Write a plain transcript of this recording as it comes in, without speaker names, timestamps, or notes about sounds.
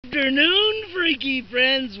afternoon, freaky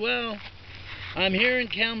friends. Well, I'm here in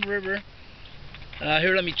Campbell River.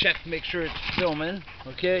 Here, let me check to make sure it's filming.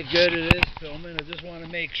 Okay, good, it is filming. I just want to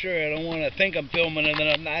make sure. I don't want to think I'm filming and then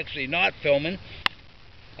I'm actually not filming.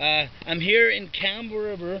 I'm here in Campbell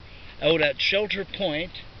River out at Shelter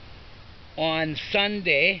Point on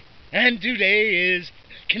Sunday. And today is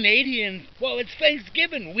Canadian, well, it's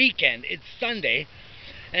Thanksgiving weekend. It's Sunday.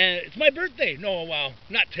 And it's my birthday. No, well,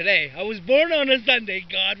 not today. I was born on a Sunday.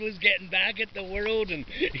 God was getting back at the world, and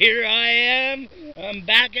here I am. I'm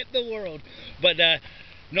back at the world. But,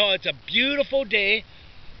 no, it's a beautiful day.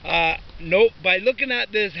 Nope, by looking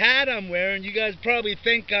at this hat I'm wearing, you guys probably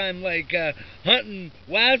think I'm, like, hunting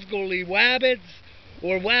wascally wabbits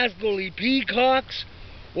or wascally peacocks,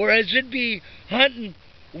 or I should be hunting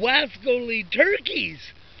wascally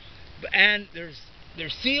turkeys. And there's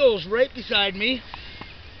seals right beside me.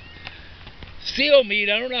 Seal meat.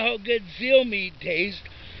 I don't know how good seal meat tastes,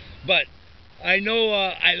 but I know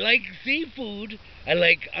I like seafood.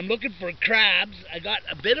 I'm looking for crabs. I got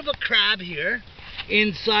a bit of a crab here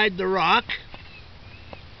inside the rock.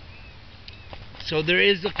 So there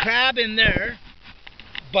is a crab in there,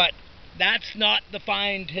 but that's not the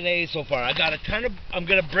find today so far. I got a ton of, I'm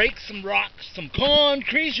going to break some rocks, some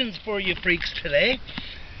concretions for you freaks today.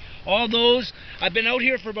 All those, I've been out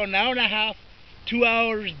here for about an hour and a half, 2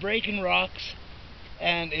 hours breaking rocks,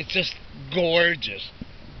 and it's just gorgeous.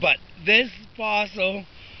 But this fossil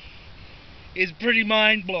is pretty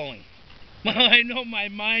mind-blowing. I know my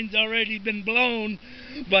mind's already been blown,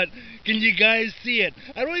 but can you guys see it?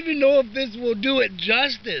 I don't even know if this will do it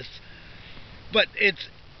justice, but it's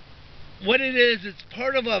what it is. It's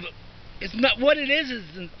part of a, it's not, what it is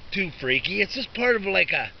isn't too freaky. It's just part of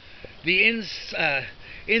like the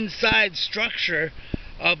inside structure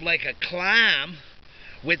of like a clam,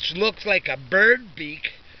 which looks like a bird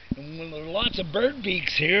beak. And when there are lots of bird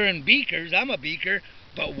beaks here and beakers, I'm a beaker,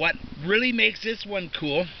 but what really makes this one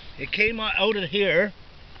cool, it came out of here,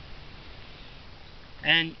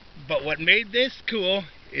 but what made this cool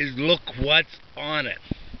is look what's on it.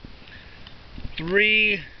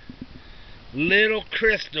 3 little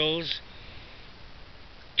crystals,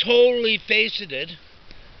 totally faceted.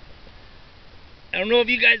 I don't know if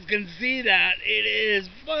you guys can see that. It is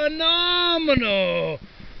phenomenal.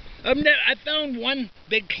 I found one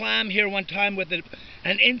big clam here one time with an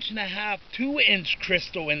 1.5 to 2 inch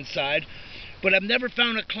crystal inside, but I've never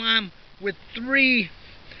found a clam with 3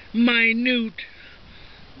 minute,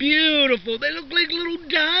 beautiful, they look like little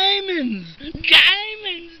diamonds.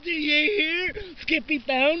 Diamonds, do you hear? Skippy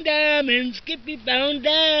found diamonds, Skippy found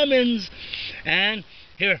diamonds. And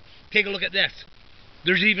here, take a look at this.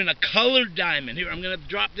 There's even a colored diamond. Here, I'm going to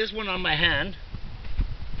drop this one on my hand.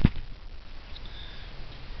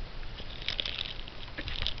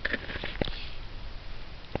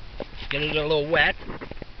 Get it a little wet.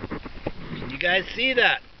 Can you guys see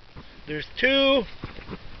that? There's 2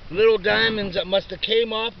 little diamonds that must have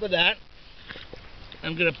came off of that.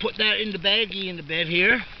 I'm going to put that in the baggie in the bed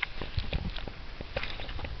here.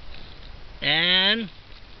 And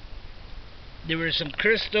there were some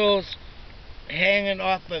crystals hanging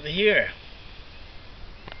off of here.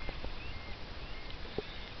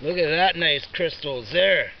 Look at that nice crystals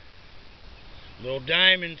there. Little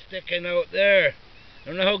diamond sticking out there. I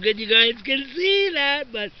don't know how good you guys can see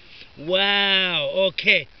that, but wow.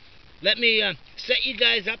 Okay, let me set you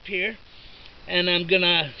guys up here, and I'm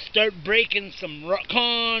gonna start breaking some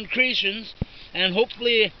concretions, and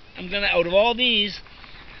hopefully I'm gonna, out of all these,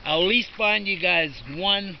 I'll at least find you guys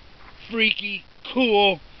one freaky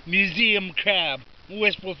cool museum crab.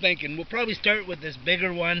 Wishful thinking. We'll probably start with this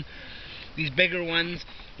bigger one. These bigger ones,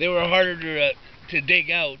 they were harder to dig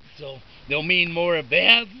out, so they'll mean more if they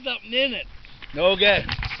have something in it. Okay.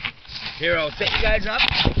 Here, I'll set you guys up.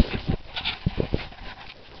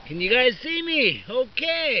 Can you guys see me?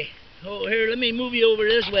 Okay. Oh, here, let me move you over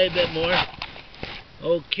this way a bit more.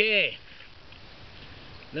 Okay.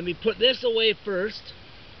 Let me put this away first,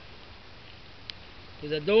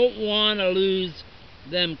 because I don't want to lose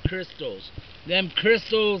them crystals. Them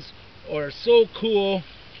crystals are so cool.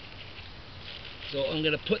 So I'm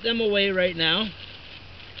going to put them away right now.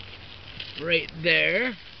 Right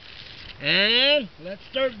there. And let's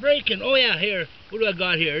start breaking. Oh yeah, here. What do I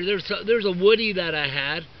got here? There's a woody that I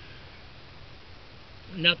had.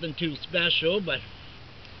 Nothing too special, but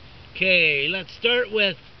okay, let's start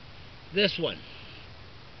with this one.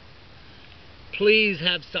 Please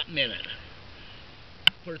have something in it.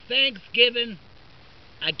 For Thanksgiving,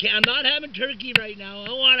 I'm not having turkey right now. I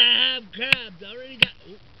want to have crabs. I already got,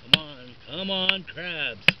 oh, come on,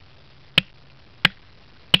 crabs.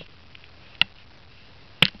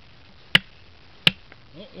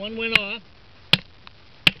 Oh, one went off.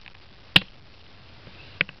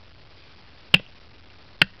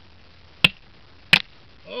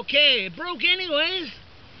 Okay, it broke anyways.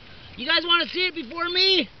 You guys want to see it before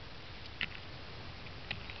me?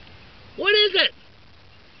 What is it?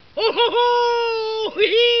 Oh ho ho!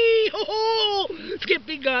 Hee ho ho!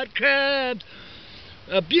 Skippy got crabs.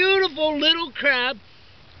 A beautiful little crab.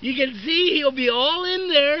 You can see he'll be all in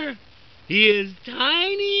there. He is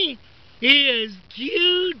tiny. He is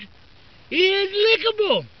cute. He is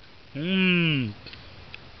lickable.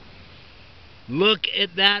 Look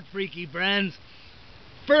at that, freaky friends.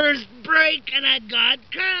 First break and I got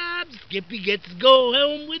crabs. Skippy gets to go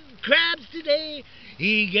home with crabs today.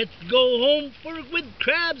 He gets to go home with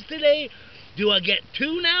crabs today. Do I get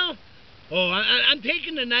two now? Oh, I'm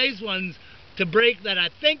taking the nice ones to break that I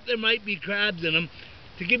think there might be crabs in them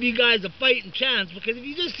to give you guys a fighting chance, because if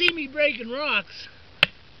you just see me breaking rocks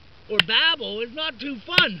or babble, it's not too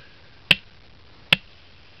fun.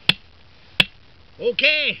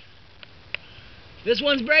 Okay. This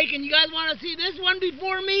one's breaking. You guys want to see this one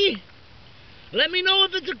before me? Let me know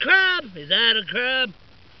if it's a crab. Is that a crab?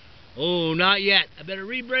 Oh, not yet. I better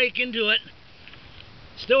re-break into it.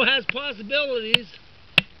 Still has possibilities.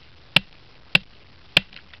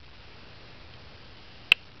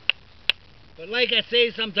 But like I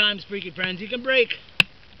say sometimes, freaky friends, you can break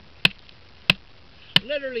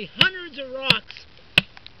literally hundreds of rocks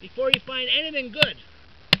before you find anything good.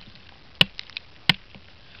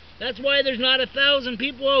 That's why there's not 1,000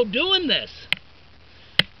 people out doing this.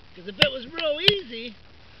 Because if it was real easy,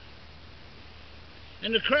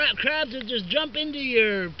 and the crabs would just jump into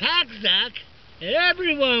your pack sack,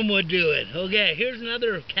 everyone would do it. Okay, here's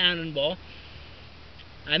another cannonball.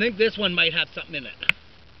 I think this one might have something in it.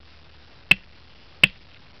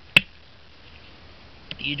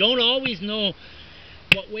 You don't always know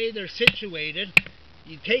what way they're situated.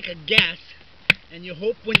 You take a guess, and you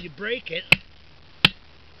hope when you break it,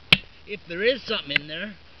 if there is something in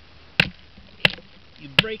there, you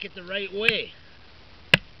break it the right way.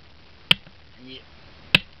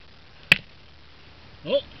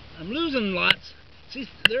 Oh, I'm losing lots. See,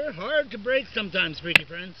 they're hard to break sometimes, freaky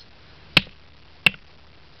friends.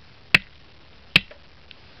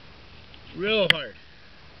 Real hard.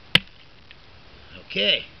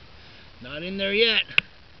 Okay, not in there yet.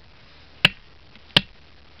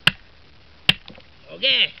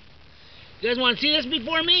 Okay, you guys want to see this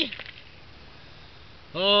before me?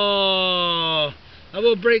 Oh, I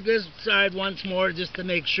will break this side once more just to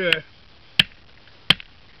make sure.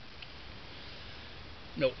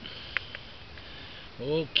 Nope.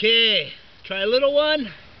 Okay, try a little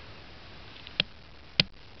one.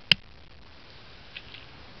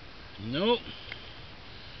 Nope.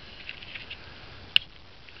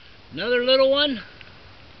 Another little one.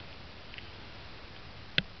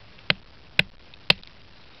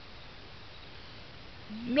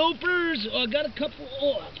 Nopers. Oh, I got a couple.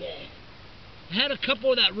 Oh, okay. I had a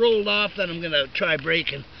couple that rolled off that I'm going to try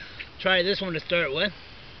breaking. Try this one to start with.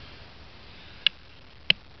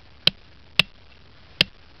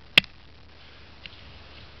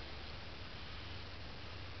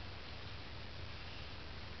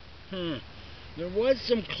 There was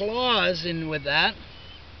some claws in with that,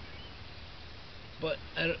 but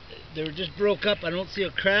they were just broke up. I don't see a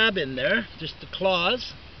crab in there, just the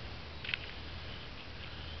claws.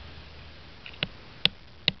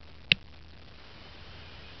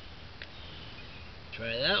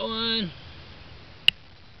 Try that one.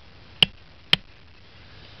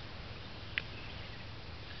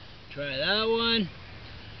 Try that one.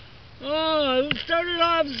 Oh, it started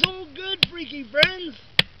off so good, freaky friends.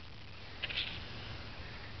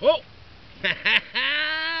 Oh!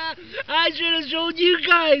 I should have showed you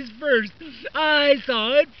guys first. I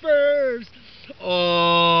saw it first.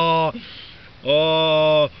 Oh.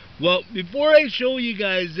 Oh. Well, before I show you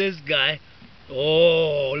guys this guy,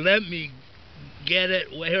 oh, let me get it.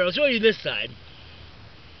 Here, I'll show you this side.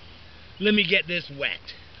 Let me get this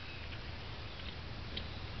wet.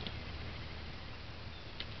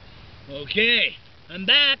 Okay. I'm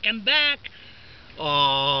back. I'm back.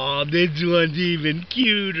 Aw, this one's even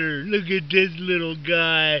cuter. Look at this little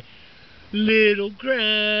guy. Little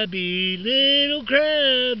crabby, little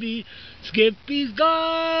crabby. Skippy's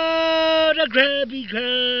got a crabby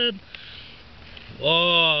crab.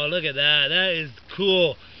 Oh, look at that. That is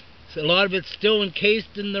cool. So a lot of it's still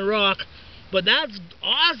encased in the rock. But that's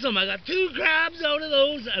awesome. I got 2 crabs out of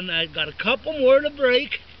those, and I got a couple more to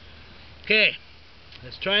break. Okay,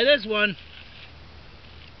 let's try this one.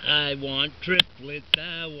 I want triplets,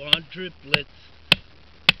 I want triplets.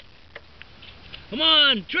 Come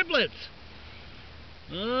on, triplets.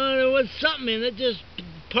 There was something in it, just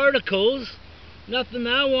particles. Nothing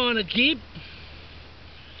I want to keep.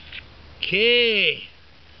 Okay,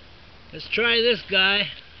 let's try this guy.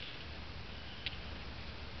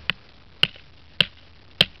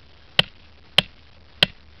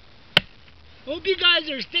 Hope you guys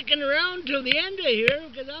are sticking around till the end of here,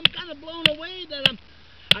 because I'm kind of blown away that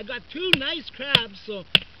I got 2 nice crabs, so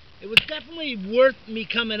it was definitely worth me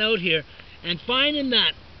coming out here and finding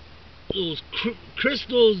those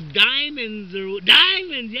crystals, diamonds,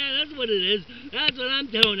 yeah, that's what it is. That's what I'm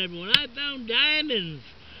telling everyone. I found diamonds.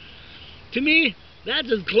 To me, that's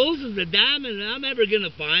as close as a diamond I'm ever going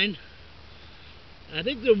to find. I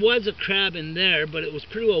think there was a crab in there, but it was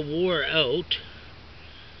pretty well wore out.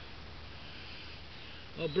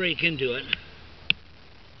 I'll break into it.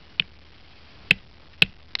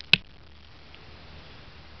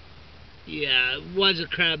 Yeah, it was a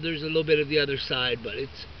crab. There's a little bit of the other side, but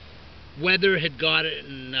it's weather had got it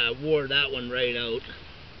and wore that one right out.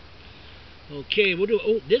 Okay, we'll do.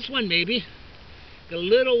 Oh, this one maybe. Got a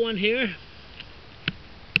little one here.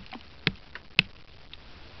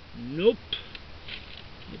 Nope.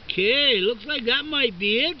 Okay, looks like that might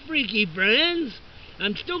be it, freaky friends.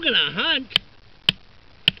 I'm still gonna hunt.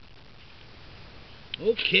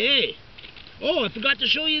 Okay. Oh, I forgot to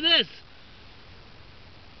show you this.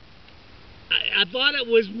 I thought it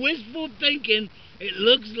was wishful thinking. It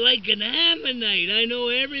looks like an ammonite. I know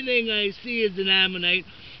everything I see is an ammonite.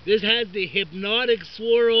 This has the hypnotic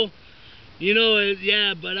swirl. You know,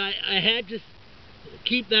 yeah, but I had to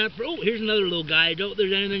keep that for... Oh, here's another little guy. I doubt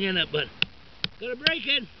there's anything in it, but gotta break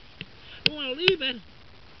it. Don't want to leave it.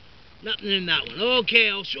 Nothing in that one. Okay,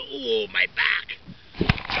 I'll show... Oh, my back.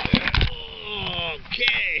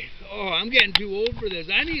 Okay. Oh, I'm getting too old for this.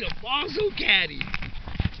 I need a fossil caddy.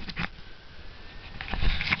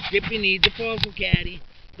 Skippy needs a fossil caddy.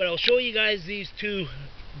 But I'll show you guys these 2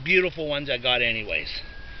 beautiful ones I got anyways.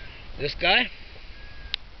 This guy.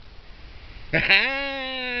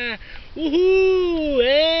 Woohoo!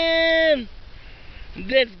 And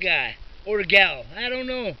this guy. Or gal. I don't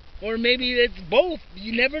know. Or maybe it's both.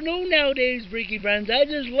 You never know nowadays, freaky friends. I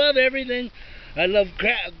just love everything. I love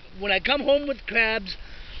crab. When I come home with crabs,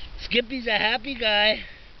 Skippy's a happy guy.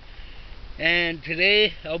 And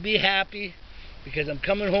today I'll be happy because I'm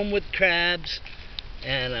coming home with crabs.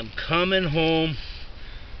 And I'm coming home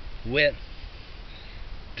with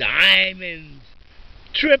diamonds.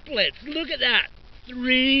 Triplets. Look at that.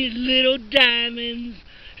 3 little diamonds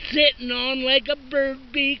sitting on like a bird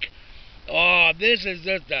beak. Oh, this is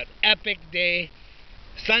just an epic day.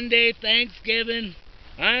 Sunday, Thanksgiving.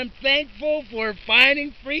 I'm thankful for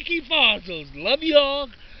finding freaky fossils. Love you all.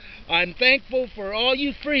 I'm thankful for all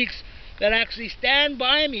you freaks that actually stand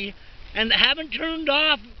by me and haven't turned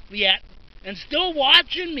off yet and still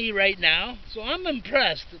watching me right now. So I'm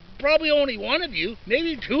impressed. Probably only one of you,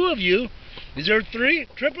 maybe 2 of you. Is there 3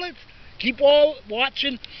 triplets? Keep all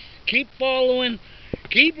watching, keep following,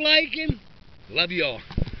 keep liking. Love you all.